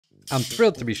I'm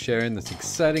thrilled to be sharing this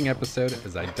exciting episode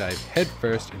as I dive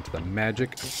headfirst into the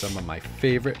magic of some of my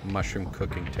favorite mushroom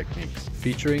cooking techniques,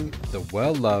 featuring the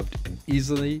well-loved and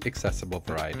easily accessible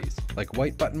varieties, like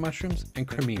white button mushrooms and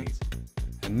criminis.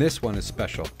 And this one is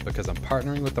special because I'm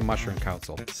partnering with the Mushroom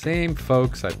Council, same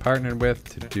folks I partnered with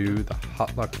to do the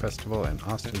Hot Luck Festival in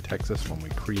Austin, Texas when we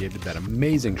created that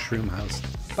amazing shroom house.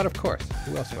 But of course,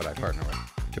 who else would I partner with?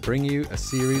 To bring you a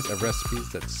series of recipes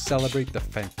that celebrate the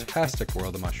fantastic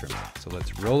world of mushrooms. So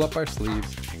let's roll up our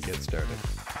sleeves and get started.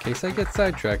 In case I get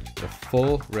sidetracked, the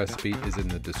full recipe is in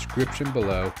the description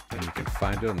below and you can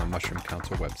find it on the Mushroom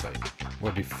Council website.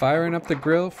 We'll be firing up the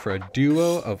grill for a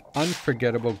duo of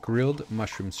unforgettable grilled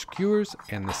mushroom skewers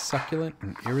and the succulent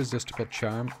and irresistible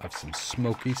charm of some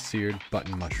smoky seared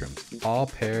button mushrooms, all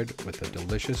paired with the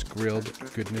delicious grilled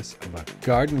goodness of a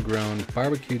garden-grown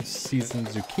barbecued seasoned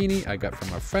zucchini I got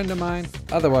from a friend of mine,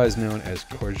 otherwise known as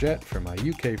courgette for my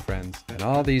UK friends. And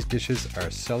all these dishes are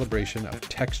a celebration of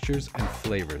textures and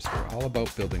flavors. We're all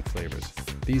about building flavors.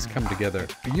 These come together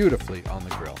beautifully on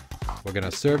the grill. We're going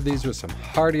to serve these with some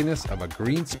heartiness of a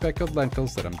green speckled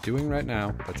lentils that I'm doing right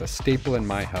now. That's a staple in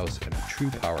my house and a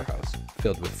true powerhouse,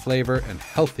 filled with flavor and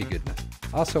healthy goodness.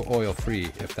 Also oil-free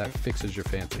if that fixes your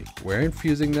fancy. We're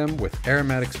infusing them with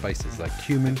aromatic spices like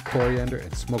cumin, coriander,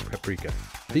 and smoked paprika.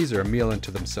 These are a meal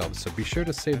unto themselves, so be sure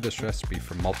to save this recipe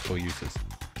for multiple uses.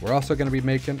 We're also going to be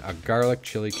making a garlic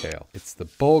chili kale. It's the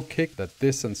bold kick that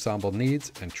this ensemble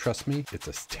needs, and trust me, it's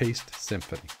a taste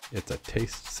symphony. It's a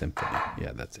taste symphony.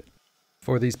 Yeah, that's it.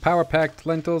 For these power-packed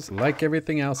lentils, like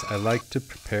everything else, I like to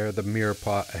prepare the mirror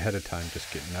pot ahead of time,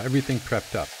 just getting everything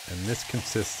prepped up. And this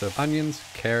consists of onions,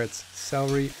 carrots,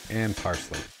 celery, and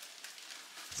parsley.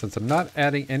 Since I'm not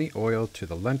adding any oil to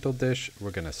the lentil dish,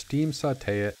 we're going to steam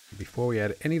saute it. Before we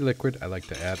add any liquid, I like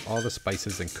to add all the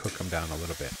spices and cook them down a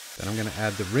little bit. Then I'm going to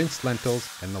add the rinsed lentils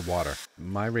and the water.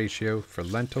 My ratio for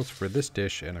lentils for this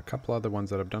dish and a couple other ones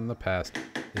that I've done in the past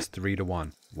is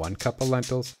 3-to-1. 1 cup of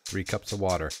lentils, 3 cups of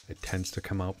water. It tends to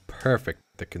come out perfect,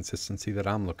 the consistency that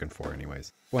I'm looking for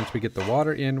anyways. Once we get the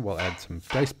water in, we'll add some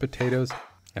diced potatoes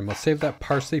and we'll save that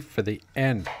parsley for the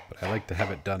end, but I like to have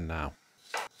it done now.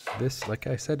 This, like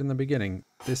I said in the beginning,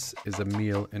 this is a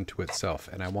meal into itself,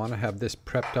 and I want to have this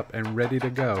prepped up and ready to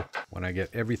go when I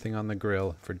get everything on the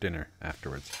grill for dinner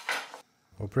afterwards.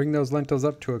 We'll bring those lentils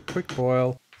up to a quick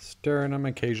boil, stirring them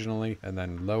occasionally, and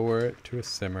then lower it to a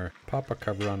simmer, pop a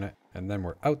cover on it, and then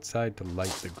we're outside to light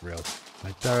the grill.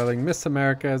 My darling Miss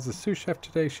America is the sous chef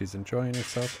today. She's enjoying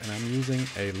herself, and I'm using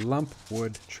a lump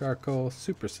wood charcoal,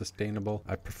 super sustainable.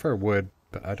 I prefer wood,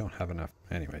 but I don't have enough.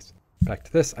 Anyways. Back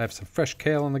to this, I have some fresh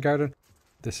kale in the garden.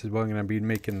 This is what I'm going to be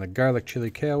making the garlic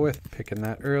chili kale with, picking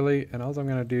that early, and all I'm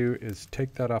going to do is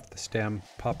take that off the stem,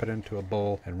 pop it into a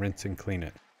bowl, and rinse and clean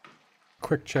it.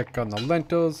 Quick check on the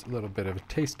lentils, a little bit of a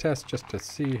taste test just to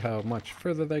see how much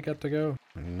further they got to go.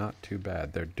 And not too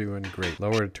bad, they're doing great.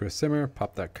 Lower it to a simmer,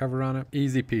 pop that cover on it,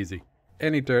 easy peasy.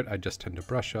 Any dirt I just tend to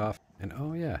brush off. And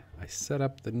oh yeah, I set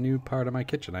up the new part of my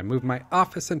kitchen. I moved my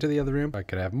office into the other room. I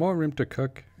could have more room to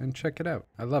cook and check it out.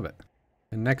 I love it.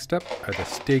 And next up are the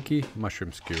Steaky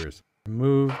Mushroom Skewers.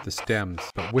 Remove the stems,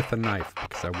 but with a knife,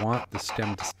 because I want the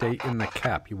stem to stay in the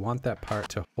cap. You want that part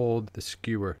to hold the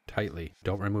skewer tightly.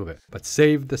 Don't remove it, but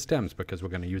save the stems because we're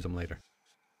going to use them later.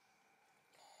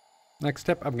 Next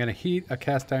up, I'm going to heat a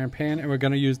cast iron pan, and we're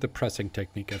going to use the pressing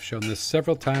technique. I've shown this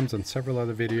several times on several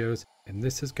other videos, and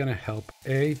this is going to help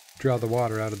A, draw the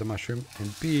water out of the mushroom,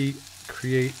 and B,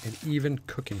 create an even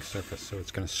cooking surface, so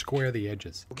it's going to square the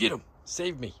edges. Get him!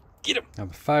 Save me! Get him! Now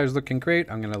the fire's looking great.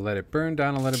 I'm going to let it burn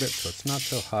down a little bit so it's not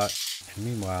so hot. And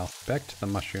meanwhile, back to the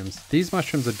mushrooms. These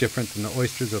mushrooms are different than the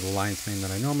oysters or the lion's mane that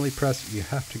I normally press. You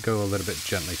have to go a little bit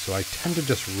gently. So I tend to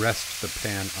just rest the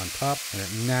pan on top and it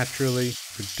naturally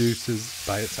reduces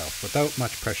by itself without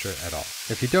much pressure at all.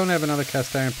 If you don't have another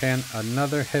cast iron pan,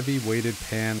 another heavy weighted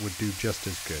pan would do just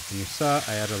as good. And you saw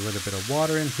I added a little bit of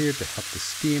water in here to help the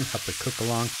steam, help it cook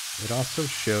along. It also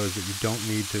shows that you don't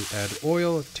need to add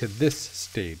oil to this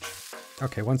stage.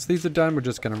 Okay, once these are done, we're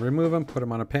just going to remove them, put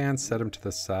them on a pan, set them to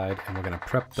the side, and we're going to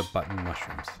prep the button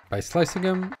mushrooms. By slicing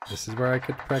them, this is where I get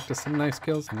to practice some knife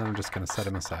skills, and then I'm just going to set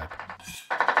them aside.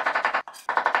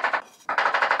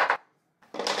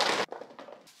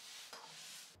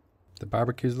 The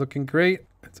barbecue's looking great.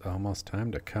 It's almost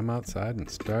time to come outside and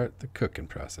start the cooking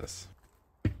process.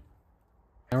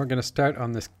 Now we're going to start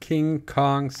on this King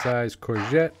Kong size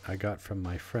courgette I got from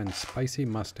my friend Spicy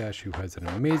Mustache, who has an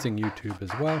amazing YouTube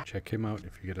as well. Check him out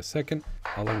if you get a second.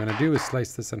 All I'm going to do is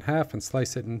slice this in half and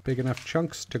slice it in big enough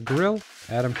chunks to grill.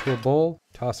 Add them to a bowl,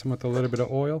 toss them with a little bit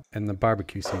of oil and the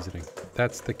barbecue seasoning.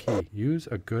 That's the key. Use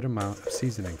a good amount of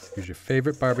seasonings. Use your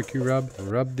favorite barbecue rub.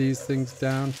 Rub these things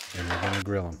down and we're going to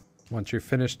grill them. Once you're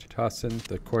finished tossing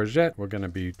the courgette, we're going to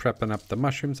be prepping up the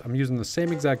mushrooms. I'm using the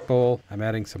same exact bowl. I'm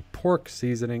adding some pork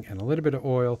seasoning and a little bit of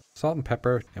oil, salt and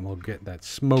pepper, and we'll get that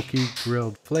smoky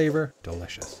grilled flavor.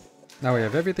 Delicious. Now we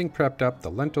have everything prepped up. The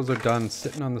lentils are done,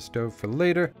 sitting on the stove for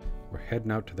later. We're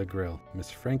heading out to the grill. Miss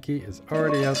Frankie is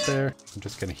already out there. I'm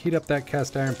just going to heat up that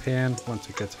cast iron pan. Once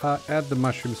it gets hot, add the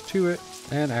mushrooms to it.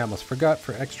 And I almost forgot,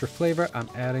 for extra flavor, I'm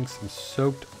adding some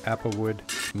soaked applewood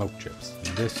smoke chips.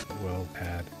 And this will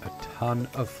add a ton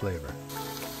of flavor.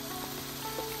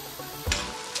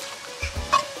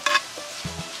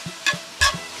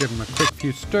 Give them a quick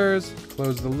few stirs,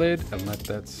 close the lid, and let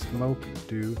that smoke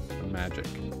do the magic.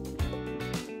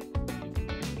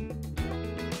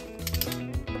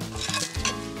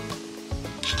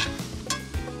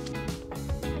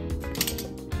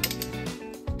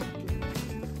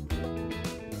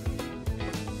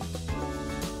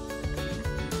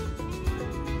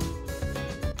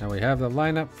 Now we have the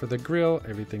lineup for the grill.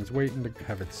 Everything's waiting to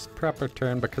have its proper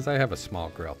turn because I have a small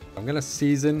grill. I'm gonna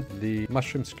season the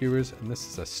mushroom skewers, and this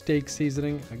is a steak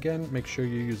seasoning. Again, make sure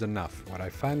you use enough. What I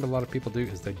find a lot of people do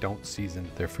is they don't season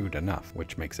their food enough,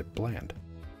 which makes it bland.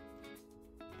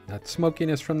 That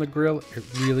smokiness from the grill, it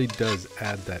really does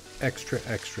add that extra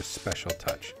special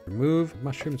touch. Remove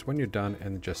mushrooms when you're done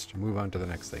and just move on to the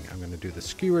next thing. I'm going to do the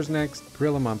skewers next,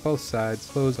 grill them on both sides,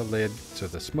 close the lid so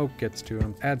the smoke gets to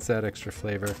them, adds that extra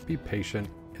flavor. Be patient.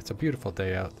 It's a beautiful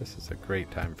day out. This is a great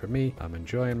time for me. I'm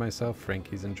enjoying myself.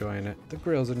 Frankie's enjoying it. The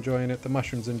grill's enjoying it. The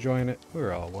mushroom's enjoying it.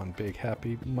 We're all one big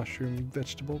happy mushroom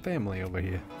vegetable family over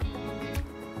here.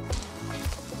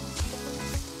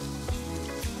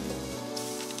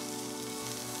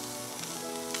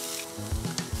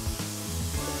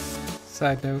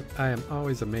 Side note, I am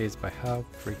always amazed by how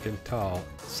freaking tall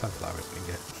sunflowers can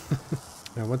get.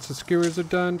 Now once the skewers are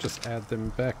done, just add them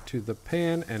back to the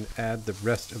pan and add the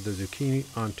rest of the zucchini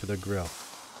onto the grill.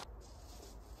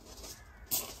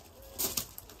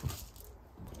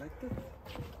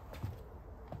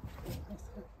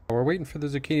 While we're waiting for the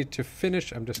zucchini to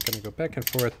finish, I'm just going to go back and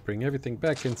forth, bring everything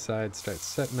back inside, start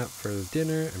setting up for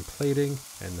dinner and plating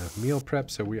and the meal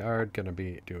prep. So we are going to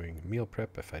be doing meal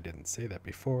prep, if I didn't say that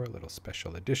before, a little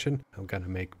special edition. I'm going to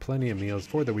make plenty of meals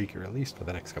for the week, or at least for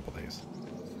the next couple days.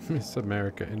 Miss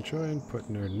America enjoying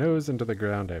putting her nose into the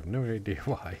ground. I have no idea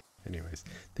why. Anyways,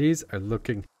 these are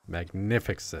looking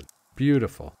magnificent.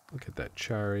 Beautiful. Look at that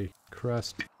charry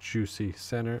crust, juicy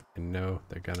center, and no,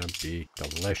 they're gonna be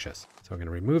delicious. So I'm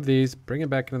gonna remove these, bring them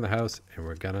back into the house, and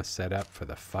we're gonna set up for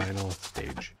the final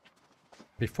stage.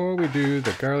 Before we do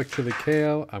the garlic chili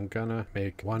kale, I'm gonna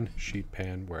make one sheet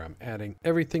pan where I'm adding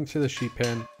everything to the sheet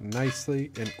pan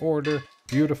nicely in order,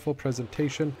 beautiful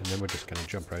presentation, and then we're just gonna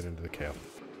jump right into the kale.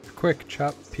 Quick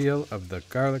chop peel of the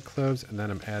garlic cloves, and then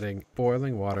I'm adding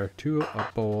boiling water to a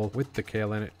bowl with the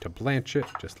kale in it to blanch it.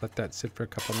 Just let that sit for a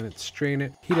couple minutes, strain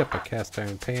it, heat up a cast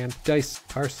iron pan, dice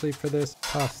parsley for this,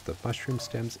 toss the mushroom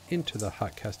stems into the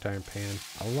hot cast iron pan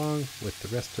along with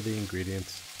the rest of the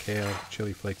ingredients. Kale,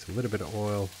 chili flakes, a little bit of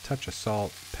oil, touch of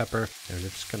salt, pepper, and we're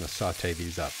just gonna saute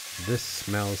these up. This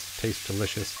smells, tastes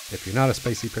delicious. If you're not a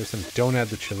spicy person, don't add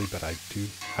the chili, but I do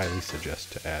highly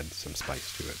suggest to add some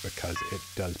spice to it because it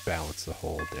does balance the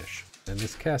whole dish. And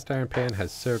this cast iron pan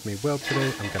has served me well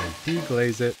today. I'm gonna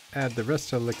deglaze it, add the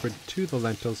rest of the liquid to the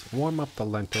lentils, warm up the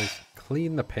lentils,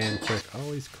 clean the pan quick,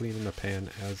 always cleaning the pan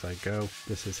as I go.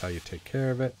 This is how you take care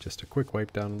of it. Just a quick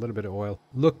wipe down, a little bit of oil.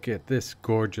 Look at this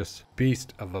gorgeous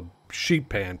beast of a sheet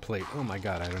pan plate. Oh my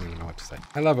God, I don't even know what to say.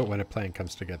 I love it when a plan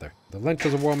comes together. The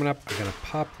lentils are warming up. I'm gonna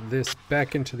pop this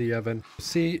back into the oven.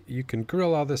 See, you can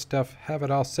grill all this stuff, have it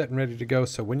all set and ready to go.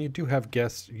 So when you do have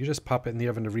guests, you just pop it in the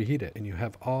oven to reheat it and you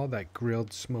have all that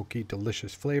grilled, smoky,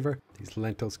 delicious flavor. These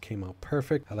lentils came out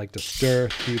perfect. I like to stir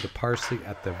through the parsley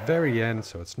at the very end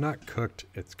so it's not cooked.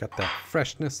 It's got that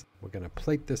freshness. We're gonna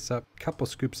plate this up. Couple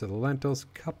scoops of the lentils,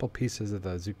 couple pieces of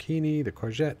the zucchini, the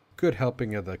courgette, good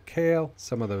helping of the kale,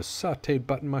 some of those sauteed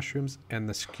button mushrooms, and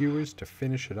the skewers to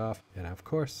finish it off. And of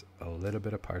course, a little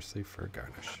bit of parsley for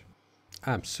garnish.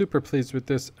 I'm super pleased with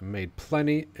this. I made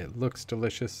plenty. It looks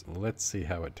delicious. Let's see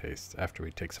how it tastes after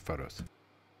we take some photos.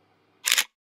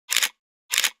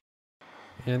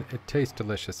 And it tastes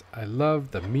delicious. I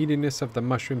love the meatiness of the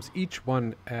mushrooms. Each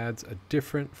one adds a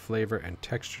different flavor and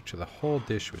texture to the whole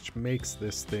dish, which makes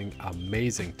this thing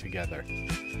amazing together.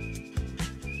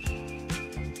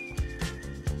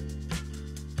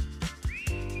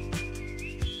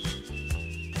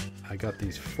 I got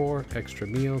these 4 extra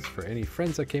meals for any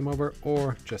friends that came over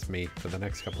or just me for the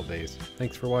next couple days.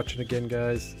 Thanks for watching again,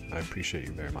 guys. I appreciate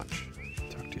you very much.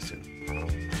 Talk to you soon.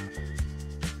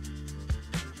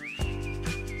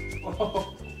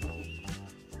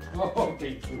 Oh,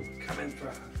 big food. Come in,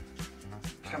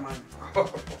 come on.